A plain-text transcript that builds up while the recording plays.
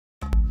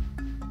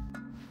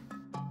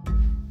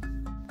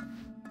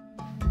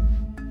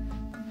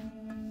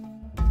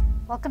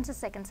Welcome to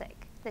Second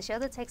Take, the show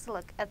that takes a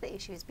look at the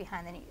issues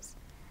behind the news.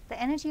 The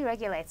Energy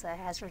Regulator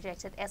has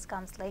rejected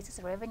Eskom's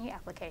latest revenue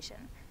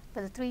application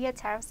for the 3-year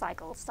tariff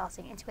cycle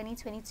starting in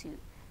 2022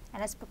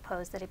 and has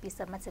proposed that it be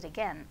submitted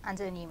again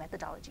under a new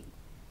methodology.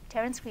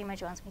 Terence Creamer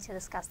joins me to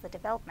discuss the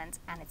development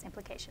and its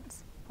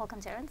implications.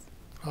 Welcome, Terence.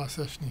 Hi,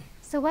 Sashni.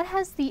 So what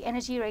has the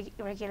Energy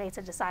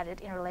Regulator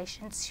decided in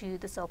relation to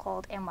the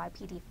so-called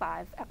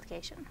MYPD5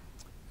 application?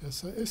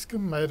 So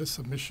Eskom made a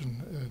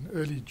submission in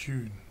early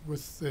June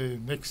with their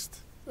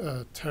next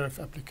tariff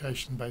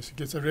application.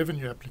 Basically, it's a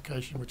revenue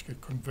application which gets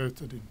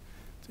converted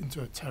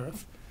into a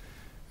tariff.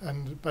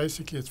 And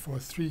basically, it's for a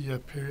 3-year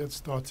period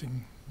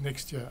starting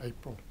next year,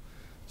 April.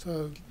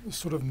 So a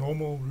sort of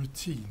normal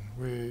routine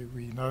where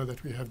we know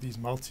that we have these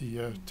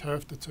multi-year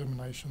tariff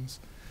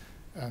determinations,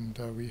 and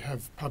we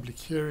have public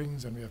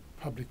hearings and we have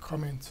public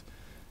comment,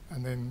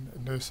 and then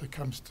NERSA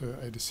comes to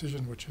a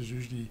decision which is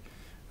usually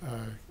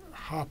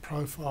high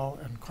profile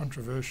and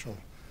controversial.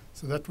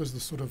 So that was the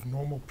sort of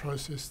normal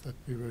process that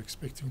we were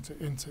expecting to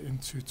enter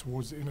into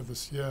towards the end of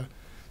this year,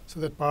 so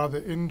that by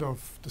the end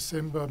of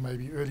December,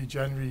 maybe early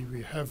January,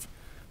 we have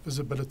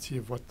visibility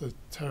of what the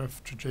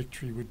tariff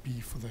trajectory would be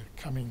for the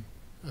coming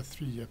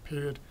 3-year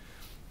period.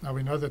 Now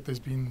we know that there's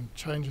been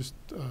changes,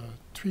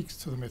 tweaks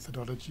to the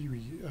methodology.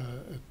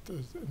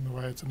 In the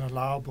way it's an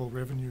allowable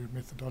revenue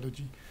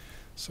methodology.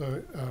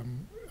 So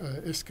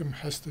Eskom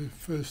has to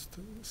first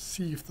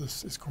see if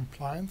this is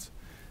compliant,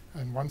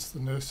 and once the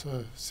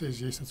NERSA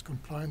says yes, it's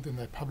compliant, then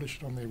they publish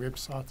it on their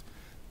website.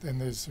 Then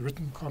there's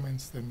written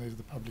comments, then there's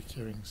the public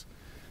hearings.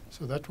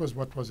 So that was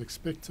what was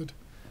expected.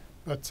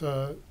 But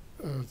a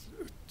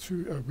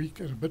week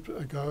and a bit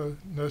ago,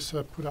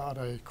 NERSA put out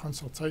a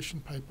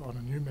consultation paper on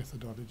a new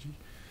methodology,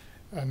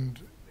 and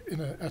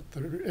at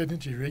the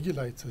Energy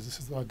Regulator, this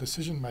is the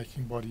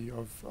decision-making body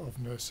of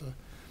NERSA,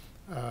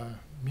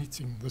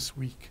 meeting this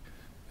week,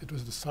 it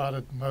was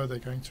decided no, they're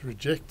going to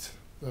reject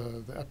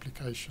the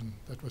application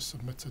that was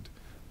submitted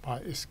by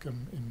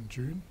Eskom in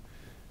June,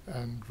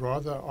 and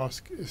rather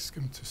ask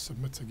Eskom to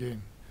submit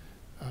again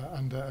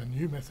under a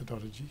new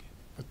methodology,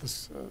 but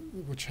this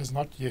which has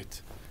not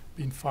yet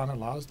been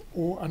finalized,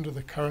 or under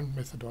the current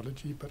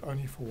methodology, but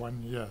only for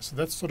 1 year. So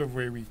that's sort of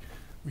where we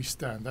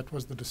stand. That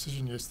was the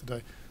decision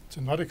yesterday,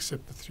 to not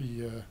accept the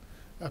 3-year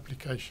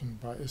application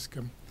by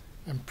Eskom,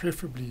 and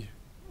preferably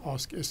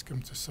ask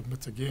Eskom to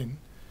submit again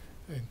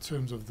in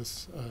terms of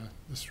this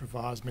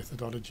revised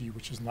methodology,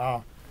 which is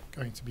now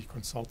going to be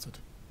consulted.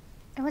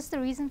 And what's the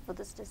reason for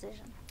this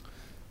decision?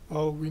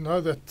 Well, we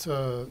know that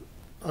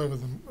over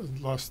the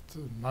last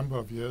number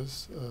of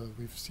years,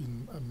 we've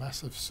seen a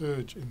massive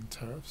surge in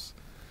tariffs.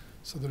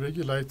 So the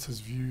regulator's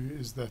view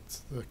is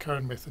that the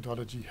current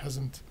methodology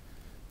hasn't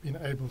been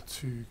able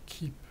to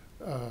keep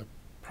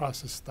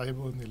prices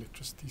stable in the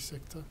electricity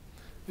sector.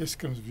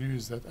 Eskom's view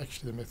is that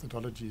actually the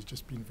methodology has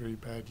just been very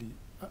badly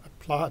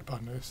applied by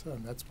NERSA,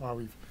 and that's why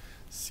we've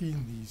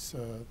seen these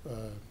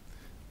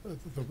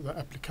the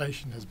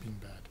application has been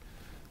bad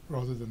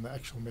rather than the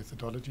actual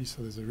methodology.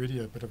 So there's already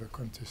a bit of a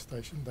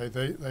contestation.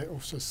 They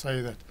also say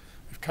that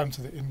we've come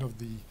to the end of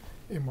the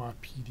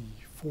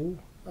MYPD4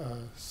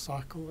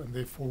 cycle, and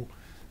therefore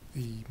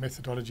the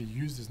methodology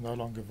used is no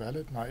longer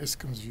valid. Now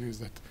Eskom's view is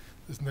that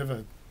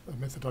a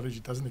methodology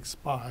doesn't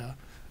expire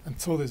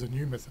until there's a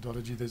new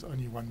methodology. There's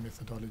only one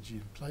methodology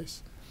in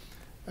place.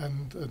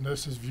 And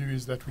NERSA's view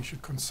is that we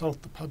should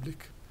consult the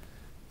public,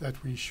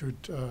 that we should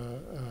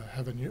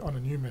have a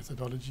new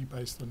methodology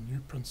based on new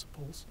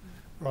principles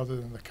rather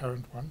than the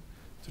current one,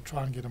 to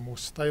try and get a more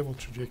stable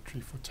trajectory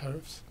for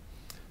tariffs.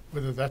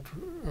 Whether that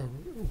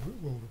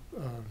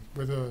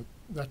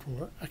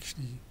will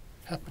actually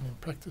happen in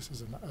practice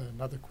is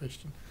another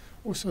question.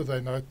 Also,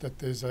 they note that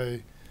there's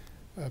a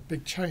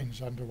big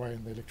change underway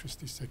in the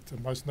electricity sector,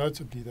 most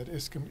notably that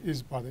Eskom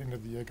is, by the end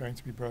of the year, going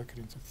to be broken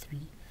into 3,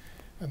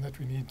 and that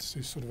we need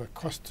to sort of a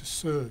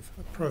cost-to-serve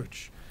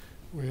approach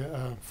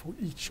where for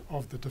each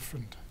of the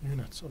different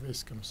units of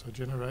Eskom, so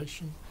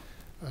generation,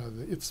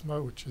 the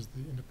ITSMO, which is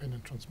the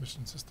Independent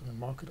Transmission System and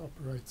Market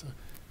Operator,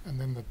 and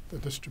then the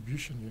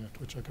distribution unit,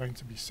 which are going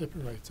to be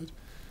separated,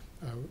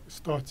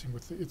 starting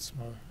with the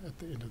ITSMO at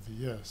the end of the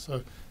year.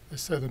 So they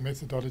say the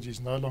methodology is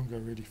no longer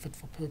really fit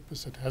for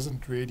purpose. It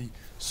hasn't really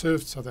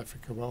served South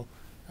Africa well,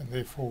 and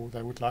therefore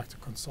they would like to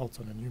consult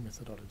on a new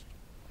methodology.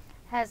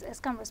 Has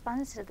Eskom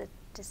responded to the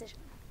decision?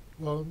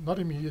 Well, not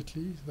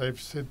immediately.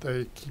 They've said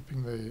they're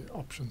keeping their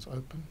options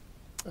open.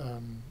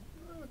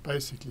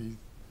 Basically,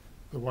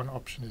 the one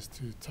option is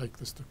to take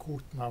this to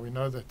court. Now we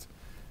know that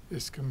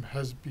Eskom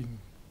has been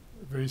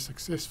very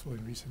successful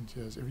in recent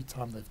years. Every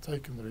time they've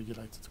taken the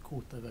regulator to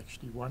court, they've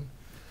actually won.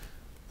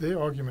 Their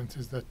argument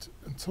is that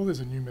until there's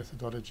a new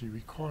methodology,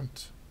 we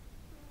can't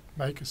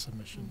make a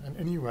submission. And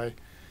anyway,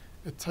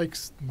 it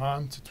takes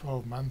 9 to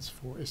 12 months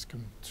for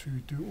Eskom to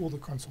do all the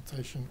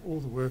consultation, all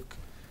the work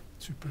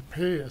to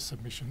prepare a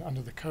submission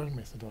under the current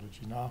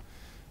methodology. Now,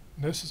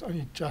 NERSA's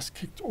only just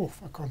kicked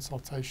off a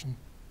consultation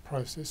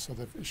process, so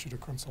they've issued a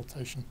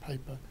consultation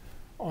paper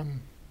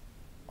on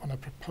a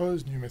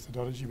proposed new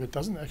methodology, but it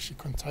doesn't actually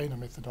contain a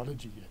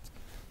methodology yet.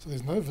 So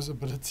there's no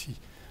visibility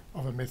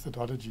of a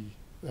methodology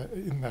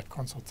in that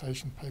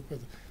consultation paper.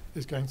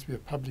 There's going to be a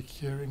public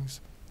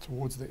hearings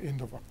towards the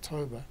end of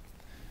October.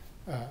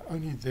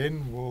 Only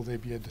then will there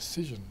be a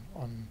decision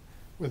on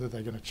whether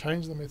they're going to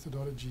change the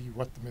methodology,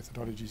 what the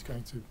methodology is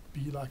going to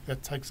be like.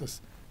 That takes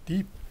us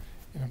deep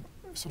in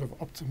a sort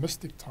of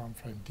optimistic time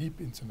frame, deep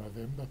into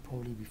November,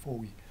 probably before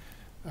we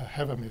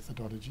have a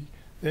methodology.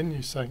 Then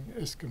you're saying,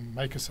 Eskom,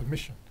 make a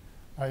submission.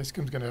 Now,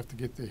 Eskom's going to have to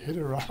get their head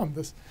around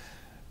this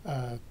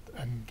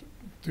and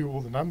do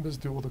all the numbers,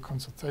 do all the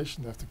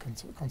consultation. They have to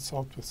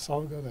consult with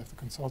SALGA, they have to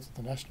consult with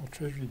the National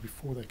Treasury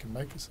before they can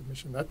make a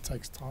submission. That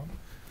takes time.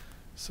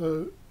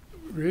 So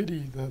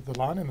really the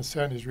line in the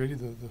sand is really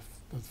the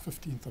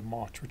 15th of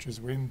March, which is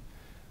when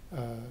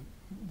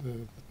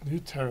the new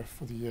tariff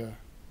for the year,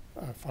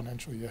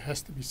 financial year,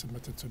 has to be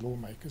submitted to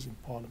lawmakers in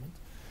Parliament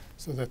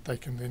so that they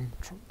can then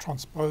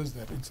transpose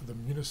that into the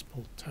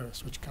municipal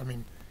tariffs, which come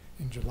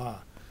in July.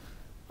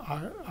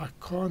 I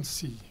can't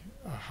see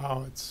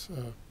how it's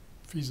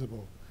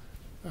feasible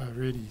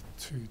really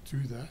to do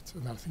that,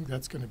 and I think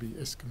that's going to be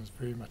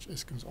very much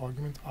Eskom's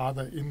argument,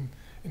 either in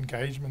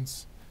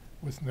engagements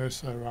with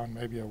NERSA around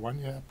maybe a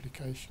one-year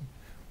application,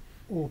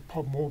 or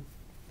more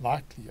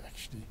likely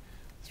actually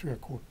through a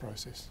court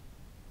process.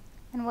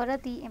 And what are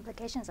the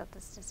implications of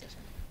this decision?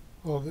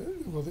 Well,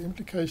 the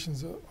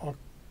implications are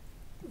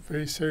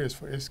very serious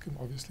for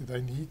Eskom. Obviously, they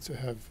need to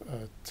have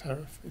a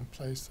tariff in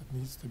place that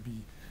needs to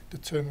be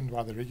determined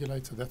by the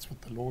regulator. That's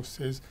what the law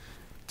says.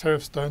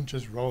 Tariffs don't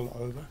just roll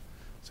over,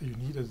 so you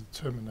need a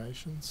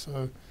determination.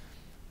 So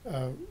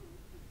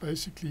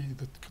basically,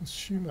 the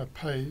consumer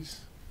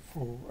pays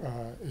for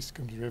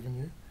Eskom's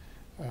revenue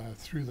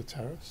through the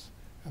tariffs,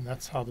 and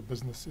that's how the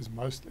business is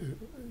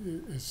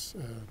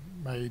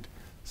made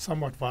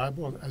somewhat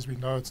viable. As we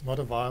know, it's not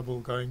a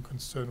viable going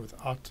concern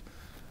without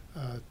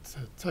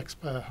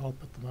taxpayer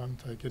help at the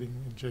moment. They're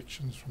getting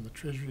injections from the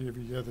Treasury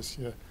every year.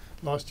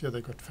 Last year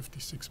they got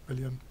 56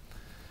 billion.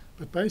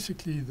 But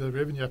basically the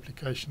revenue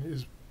application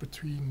is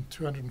between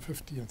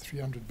 250 and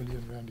 300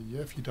 billion rand a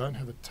year. If you don't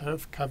have a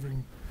tariff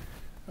covering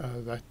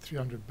that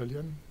 300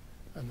 billion,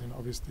 and then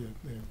obviously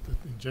the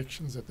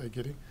injections that they're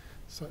getting,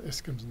 so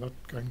Eskom's not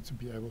going to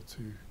be able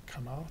to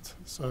come out.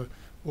 So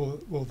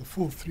will the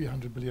full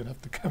 300 billion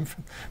have to come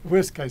from the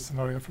worst case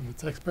scenario from the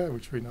taxpayer,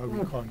 which we know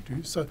we can't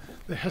do. So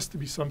there has to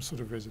be some sort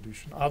of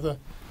resolution. Either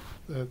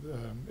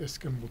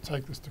Eskom will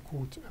take this to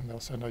court and they'll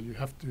say, no, you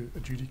have to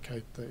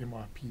adjudicate the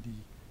MIPD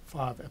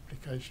 5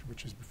 application,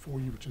 which is before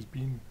you, which has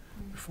been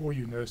before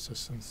you, NERSA,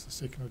 since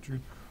the 2nd of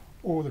June.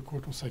 Or the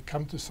court will say,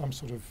 come to some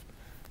sort of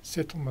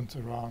settlement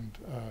around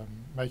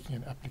making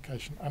an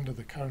application under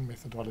the current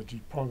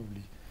methodology,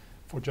 probably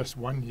for just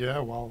 1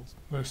 year while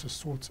NERSA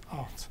sorts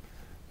out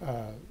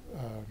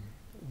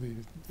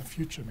the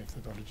future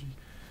methodology.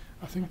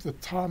 I think the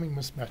timing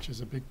mismatch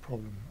is a big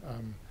problem,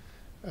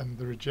 and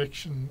the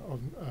rejection of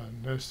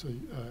NERSA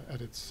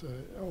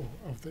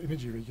of the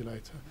Energy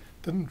Regulator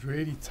didn't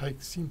really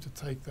seem to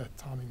take that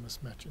timing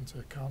mismatch into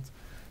account.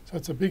 So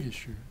it's a big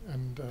issue,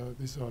 and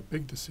these are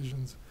big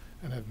decisions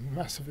and have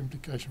massive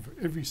implication for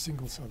every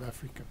single South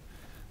African.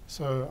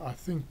 So I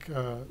think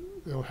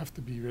there will have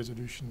to be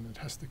resolution. It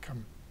has to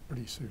come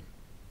pretty soon.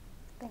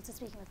 Thanks for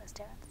speaking with us,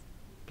 Terence.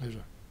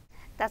 Pleasure.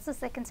 That's the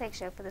Second Take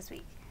Show for this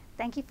week.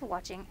 Thank you for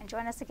watching, and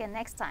join us again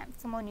next time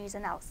for more news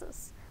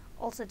analysis.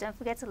 Also, don't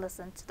forget to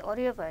listen to the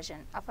audio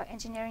version of our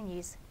Engineering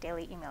News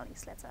daily email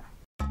newsletter.